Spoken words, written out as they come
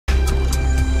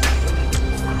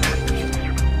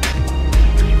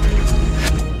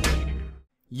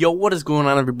Yo, what is going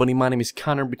on, everybody? My name is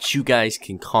Connor, but you guys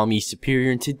can call me Superior,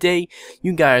 and today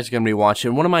you guys are going to be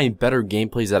watching one of my better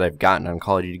gameplays that I've gotten on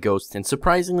Call of Duty Ghosts, and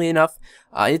surprisingly enough,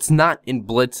 it's not in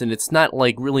Blitz, and it's not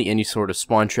like really any sort of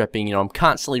spawn trapping. You know, I'm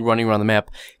constantly running around the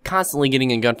map, constantly getting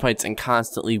in gunfights, and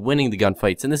constantly winning the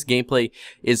gunfights, and this gameplay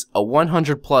is a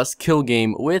 100+ kill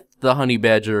game with the Honey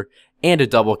Badger and a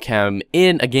double KEM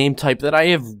in a game type that I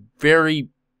have very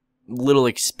little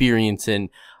experience in.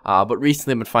 But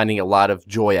recently I've been finding a lot of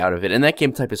joy out of it, and that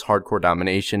game type is hardcore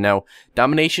domination. Now,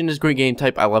 domination is a great game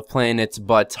type, I love playing it,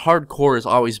 but hardcore has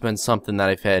always been something that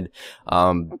I've had,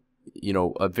 you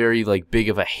know, a very, big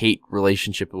of a hate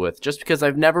relationship with, just because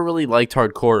I've never really liked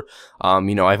hardcore.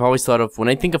 You know, I've always thought of, when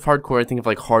I think of hardcore, I think of,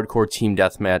 hardcore team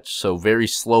deathmatch, so very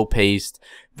slow-paced,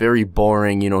 very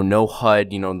boring, you know, no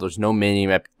HUD, you know, there's no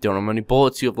mini-map, don't know how many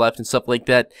bullets you have left and stuff like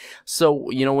that.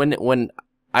 So, you know, when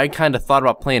I kind of thought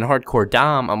about playing hardcore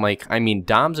Dom, I'm like, I mean,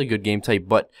 Dom's a good game type,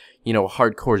 but, you know,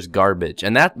 hardcore's garbage.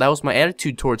 And that was my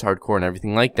attitude towards hardcore and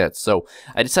everything like that. So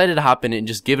I decided to hop in and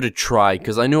just give it a try,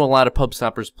 because I knew a lot of pub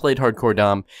stoppers played hardcore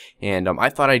Dom, and I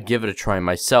thought I'd give it a try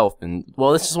myself. And,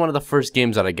 well, this is one of the first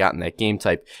games that I got in that game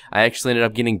type. I actually ended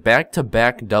up getting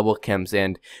back-to-back double KEMs,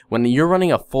 and when you're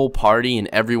running a full party and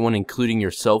everyone, including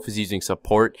yourself, is using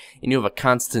support, and you have a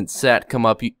constant SATCOM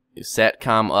up,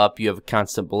 you have a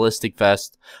constant ballistic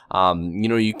vest, you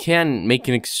know, you can make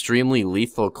an extremely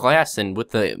lethal class, and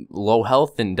with the low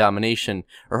health and domination,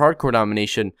 or hardcore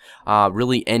domination,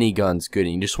 really any gun's good,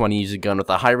 and you just want to use a gun with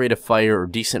a high rate of fire, or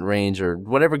decent range, or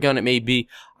whatever gun it may be.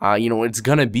 You know, it's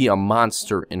gonna be a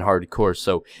monster in hardcore,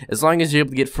 so as long as you're able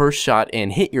to get first shot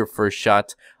and hit your first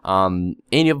shot, and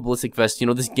you have a ballistic vest, you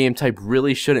know, this game type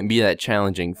really shouldn't be that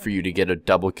challenging for you to get a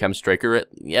double KEM strike, or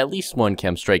at least one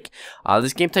KEM strike.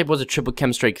 This game type was a triple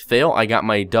KEM strike fail. I got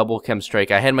my double KEM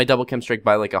strike. I had my double KEM strike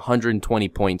by 120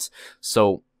 points,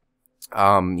 so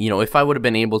you know, if I would have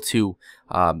been able to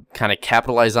kind of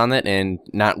capitalize on that and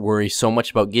not worry so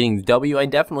much about getting the W, I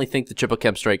definitely think the triple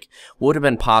KEM strike would have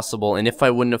been possible. And if I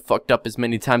wouldn't have fucked up as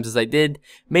many times as I did,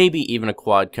 maybe even a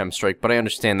quad KEM strike. But I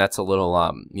understand that's a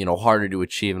little you know, harder to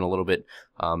achieve and a little bit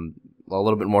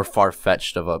more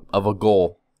far-fetched of a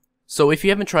goal. So if you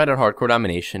haven't tried out hardcore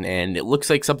domination and it looks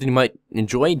like something you might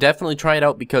enjoy, definitely try it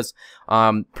out, because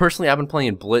personally I've been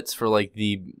playing Blitz for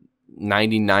the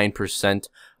 99%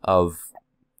 of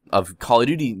Call of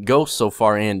Duty Ghosts so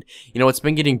far, and you know, it's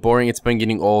been getting boring, it's been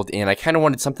getting old, and I kind of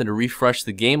wanted something to refresh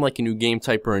the game, like a new game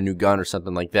type or a new gun or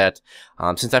something like that,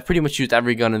 since I've pretty much used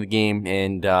every gun in the game,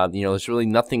 and you know, there's really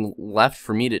nothing left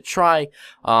for me to try.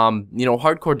 You know,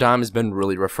 hardcore Dom has been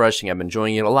really refreshing. I've been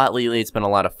enjoying it a lot lately. It's been a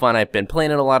lot of fun. I've been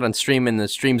playing it a lot on stream, and the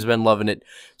stream's been loving it,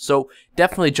 so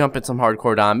definitely jump in some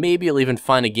hardcore Dom. Maybe you'll even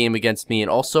find a game against me. And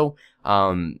also,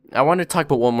 I wanted to talk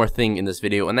about one more thing in this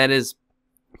video, and that is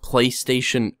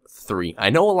PlayStation 3. I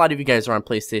know a lot of you guys are on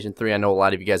PlayStation 3. I know a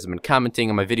lot of you guys have been commenting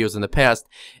on my videos in the past,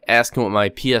 asking what my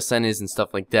PSN is and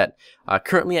stuff like that.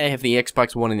 Currently, I have the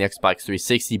Xbox One and the Xbox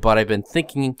 360, but I've been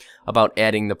thinking about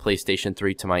adding the PlayStation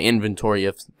 3 to my inventory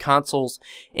of consoles.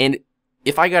 And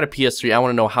if I got a PS3, I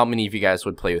want to know how many of you guys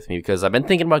would play with me, because I've been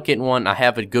thinking about getting one. I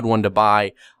have a good one to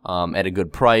buy at a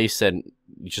good price, and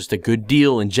just a good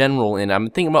deal in general, and I'm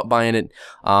thinking about buying it.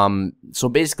 So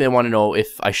basically I want to know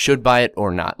if I should buy it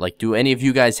or not. Do any of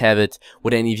you guys have it?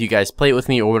 Would any of you guys play it with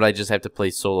me, or would I just have to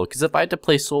play solo? Because if I had to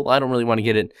play solo, I don't really want to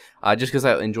get it, just because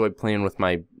I enjoy playing with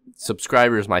my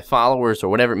subscribers, my followers, or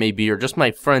whatever it may be, or just my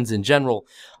friends in general.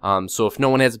 So if no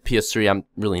one has a PS3, I'm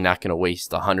really not going to waste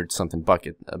 $100-something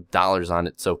dollars on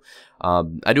it. So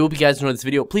I do hope you guys enjoyed this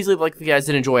video. Please leave a like if you guys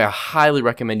did enjoy. I highly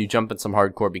recommend you jump in some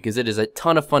hardcore, because it is a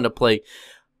ton of fun to play.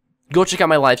 Go check out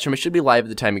my live stream. It should be live at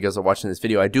the time you guys are watching this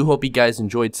video. I do hope you guys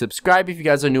enjoyed. Subscribe if you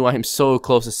guys are new. I am so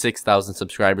close to 6,000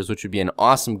 subscribers, which would be an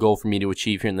awesome goal for me to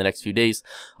achieve here in the next few days.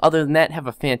 Other than that, have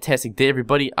a fantastic day,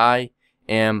 everybody. I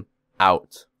am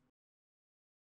out.